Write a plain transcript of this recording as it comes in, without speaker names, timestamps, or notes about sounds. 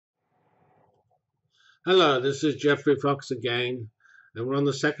Hello, this is Jeffrey Fox again, and we're on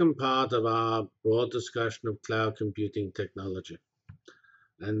the second part of our broad discussion of cloud computing technology,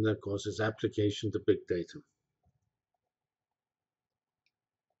 and of course its application to big data.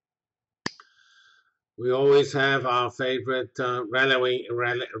 We always have our favorite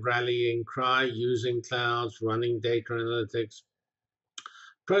rallying cry: using clouds, running data analytics,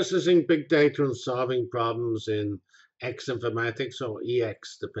 processing big data, and solving problems in X-Informatics or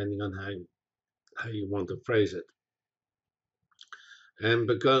EX, depending on how you want to phrase it. And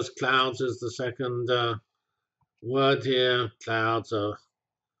because clouds is the second word here, clouds are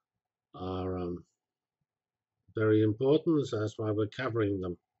very important. So that's why we're covering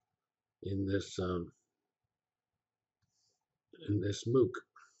them in this MOOC.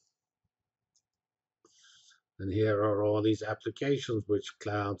 And here are all these applications which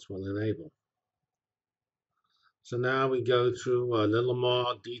clouds will enable. So now we go through a little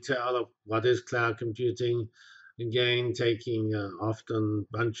more detail of what is cloud computing. Again, taking often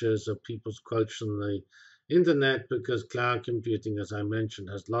bunches of people's quotes from the internet, because cloud computing, as I mentioned,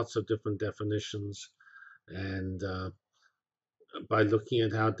 has lots of different definitions. And by looking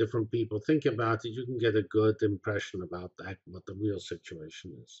at how different people think about it, you can get a good impression about that, what the real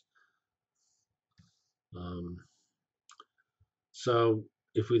situation is. So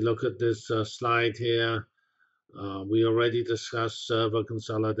if we look at this slide here, we already discussed server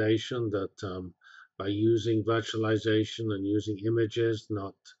consolidation, that by using virtualization and using images,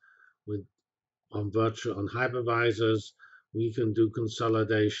 not with on hypervisors, we can do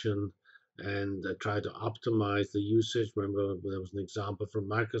consolidation and try to optimize the usage. Remember, there was an example from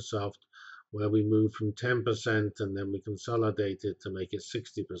Microsoft where we moved from 10% and then we consolidated to make it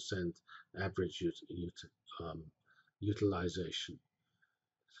 60% average utilization.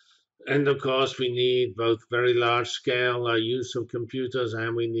 And of course, we need both very large scale use of computers,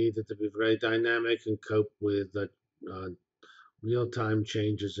 and we need it to be very dynamic and cope with real-time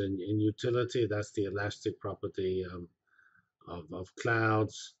changes in utility. That's the elastic property of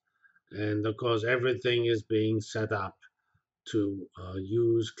clouds. And of course, everything is being set up to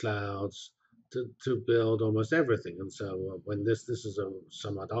use clouds to build almost everything. And so when this is a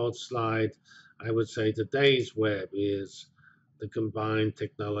somewhat old slide, I would say today's web is the combined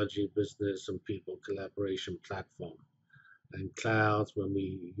technology, business, and people collaboration platform. And clouds, when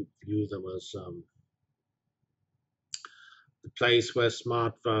we view them as the place where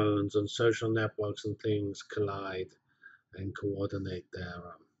smartphones and social networks and things collide and coordinate their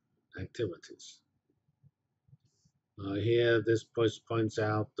activities. Here, this points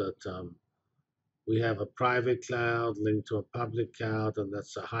out that we have a private cloud linked to a public cloud, and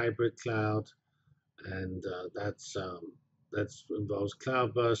that's a hybrid cloud, and that involves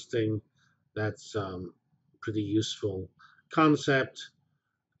cloud bursting. That's pretty useful concept,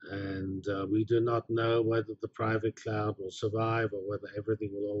 and we do not know whether the private cloud will survive or whether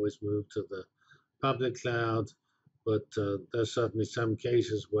everything will always move to the public cloud. But there's certainly some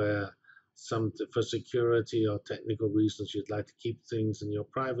cases where for security or technical reasons, you'd like to keep things in your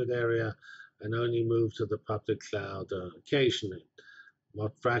private area and only move to the public cloud occasionally.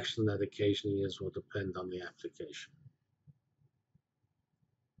 What fraction that occasionally is will depend on the application.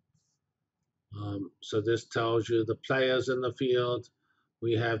 So this tells you the players in the field.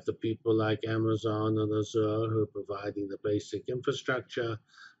 We have the people like Amazon and Azure who are providing the basic infrastructure.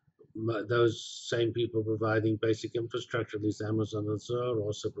 Those same people providing basic infrastructure, at least Amazon and Azure,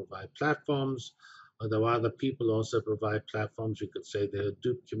 also provide platforms. Although other people also provide platforms, you could say the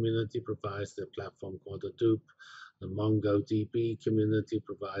Hadoop community provides their platform called Hadoop. The MongoDB community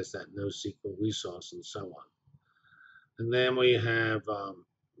provides that NoSQL resource, and so on. And then we have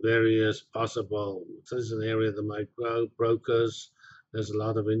various possible, so this is an area that might grow, brokers. There's a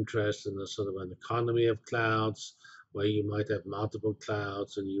lot of interest in the sort of an economy of clouds, where you might have multiple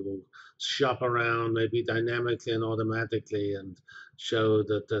clouds and you will shop around maybe dynamically and automatically and show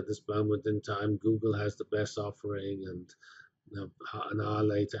that at this moment in time Google has the best offering, and an hour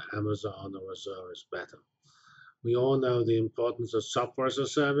later Amazon or Azure is better. We all know the importance of software as a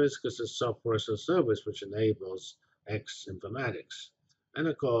service, because it's software as a service which enables X-Informatics. And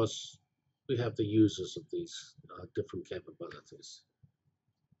of course, we have the users of these different capabilities.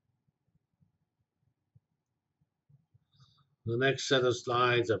 The next set of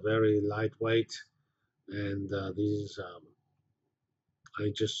slides are very lightweight, and these I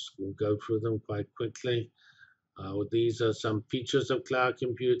just will go through them quite quickly. These are some features of cloud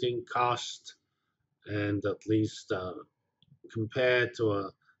computing: cost, and at least compared to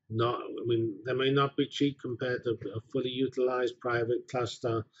a not, I mean, they may not be cheap compared to a fully utilized private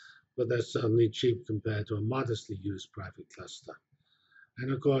cluster, but they're certainly cheap compared to a modestly used private cluster.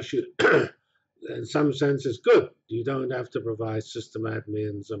 And of course, in some sense, it's good. You don't have to provide system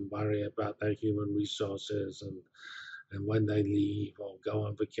admins and worry about their human resources and when they leave or go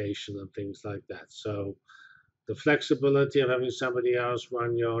on vacation and things like that. So the flexibility of having somebody else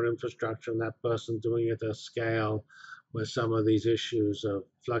run your infrastructure and that person doing it at a scale where some of these issues of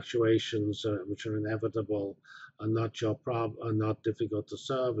fluctuations, which are inevitable, are not your problem, are not difficult to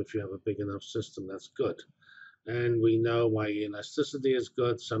solve if you have a big enough system. That's good. And we know why elasticity is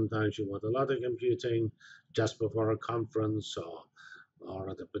good. Sometimes you want a lot of computing just before a conference or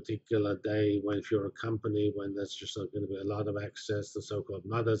at a particular day when if you're a company when there's just going to be a lot of access, the so-called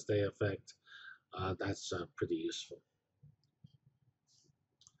Mother's Day effect. That's pretty useful.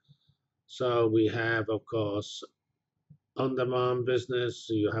 So we have, of course, on-demand business.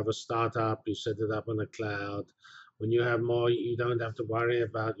 So you have a startup, you set it up on the cloud. When you have more, you don't have to worry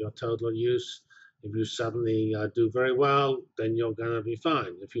about your total use. If you suddenly do very well, then you're going to be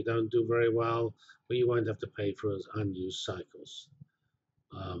fine. If you don't do very well, well, you won't have to pay for unused cycles.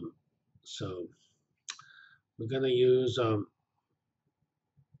 So we're going to use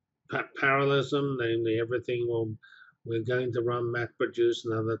parallelism, namely everything we're going to run MapReduce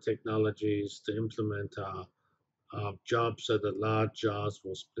and other technologies to implement our jobs so that large jobs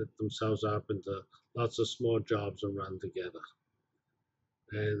will split themselves up into lots of small jobs and run together.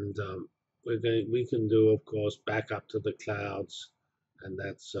 And we can do, of course, backup to the clouds, and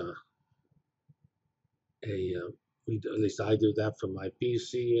that's at least I do that for my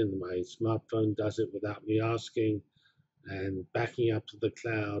PC, and my smartphone does it without me asking. And backing up to the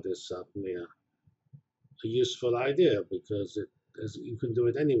cloud is certainly a useful idea because you can do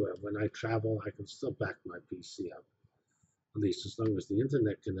it anywhere. When I travel, I can still back my PC up, at least as long as the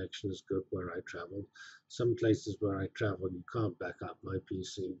internet connection is good where I travel. Some places where I travel, you can't back up my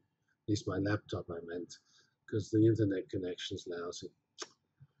PC, at least my laptop, I meant, because the internet connection is lousy.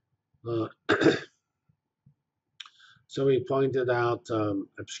 So we pointed out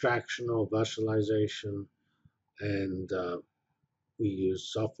abstraction or virtualization, and we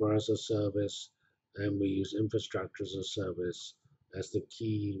use software as a service, and we use infrastructure as a service as the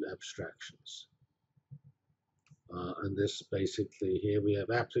key abstractions. And this basically, here we have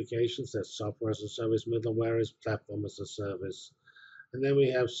applications, that's software as a service, middleware is platform as a service. And then we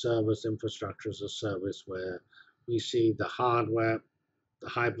have service infrastructure as a service where we see the hardware, the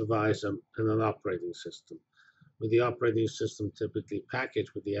hypervisor, and an operating system, with the operating system typically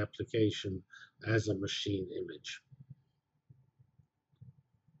packaged with the application as a machine image.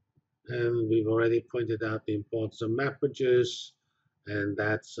 And we've already pointed out the importance of MapReduce, and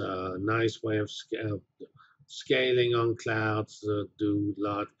that's a nice way of scaling on clouds to do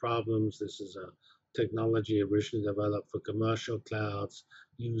large problems. This is a technology originally developed for commercial clouds,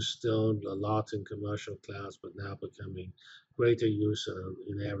 used still a lot in commercial clouds, but now becoming greater use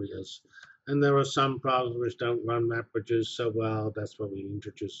in areas. And there are some problems which don't run MapReduce so well. That's why we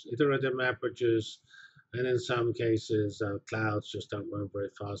introduced iterative MapReduce. And in some cases, clouds just don't run very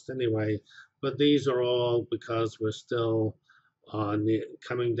fast anyway. But these are all because we're still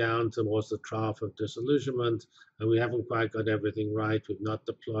coming down towards the trough of disillusionment, and we haven't quite got everything right. We've not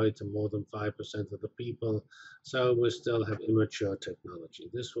deployed to more than 5% of the people, so we still have immature technology.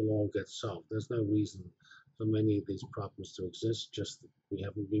 This will all get solved. There's no reason for many of these problems to exist, just that we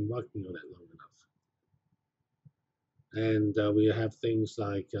haven't been working on it long enough. And we have things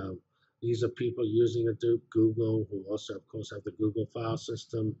like these are people using Hadoop, Google, who also, of course, have the Google file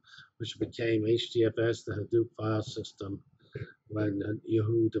system, which became HDFS, the Hadoop file system, when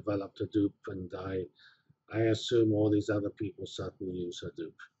Yahoo developed Hadoop, and I assume all these other people certainly use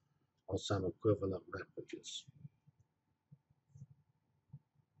Hadoop or some equivalent MapReduce.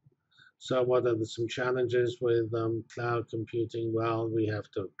 So what are some challenges with cloud computing? Well, we have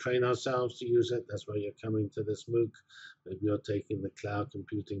to train ourselves to use it. That's why you're coming to this MOOC. Maybe you're taking the cloud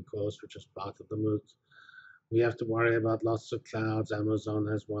computing course, which is part of the MOOC. We have to worry about lots of clouds. Amazon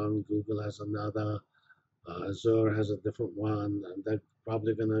has one, Google has another. Azure has a different one, and they're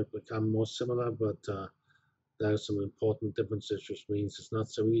probably going to become more similar, but there are some important differences, which means it's not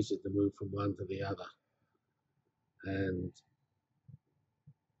so easy to move from one to the other. And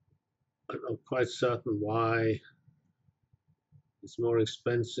I'm not quite certain why it's more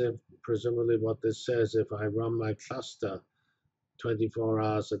expensive. Presumably what this says, if I run my cluster 24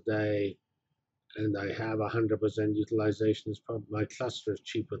 hours a day and I have 100% utilization, my cluster is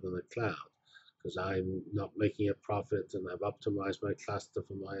cheaper than the cloud, because I'm not making a profit and I've optimized my cluster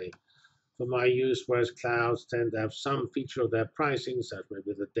for my use, whereas clouds tend to have some feature of their pricing, such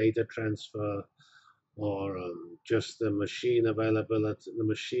maybe the data transfer or just the machine availability, the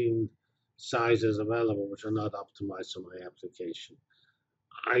machine sizes available, which are not optimized for my application.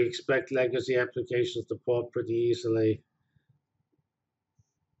 I expect legacy applications to port pretty easily.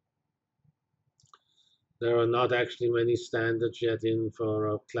 There are not actually many standards yet in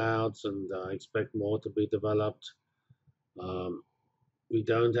for clouds, and I expect more to be developed. Um, we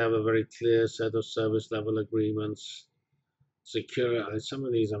don't have a very clear set of service level agreements. Secure, some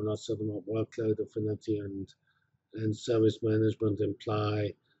of these I'm not certain what workload affinity and service management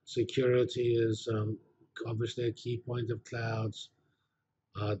imply. Security is obviously a key point of clouds.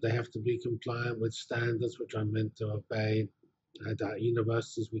 They have to be compliant with standards which are meant to obey. At our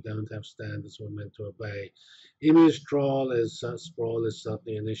universities, we don't have standards we're meant to obey. Image sprawl is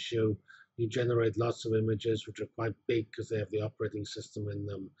certainly an issue. You generate lots of images which are quite big because they have the operating system in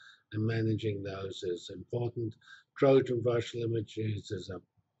them, and managing those is important. Trojan virtual images is a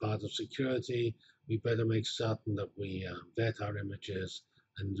part of security. We better make certain that we vet our images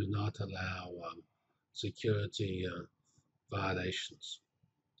and do not allow security violations.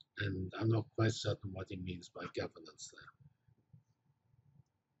 And I'm not quite certain what he means by governance there.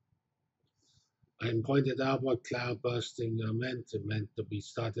 I pointed out what cloud bursting meant. It meant that we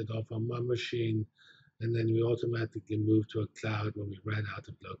started off on one machine and then we automatically moved to a cloud when we ran out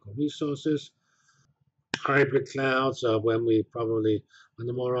of local resources. Hybrid clouds are when we probably, on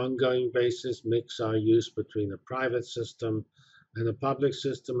a more ongoing basis, mix our use between a private system and a public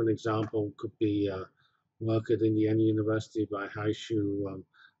system. An example could be work at Indiana University by Haishu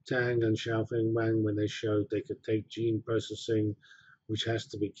Tang and Xiaofeng Wang when they showed they could take gene processing, which has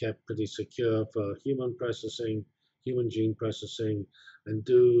to be kept pretty secure for human processing, human gene processing, and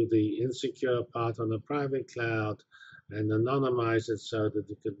do the insecure part on a private cloud and anonymize it so that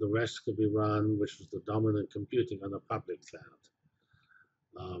the rest could be run, which was the dominant computing on a public cloud.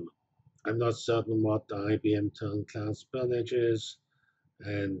 I'm not certain what the IBM term cloud spillage is,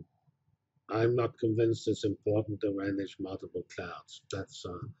 and I'm not convinced it's important to manage multiple clouds. That's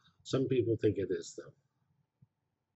some people think it is, though.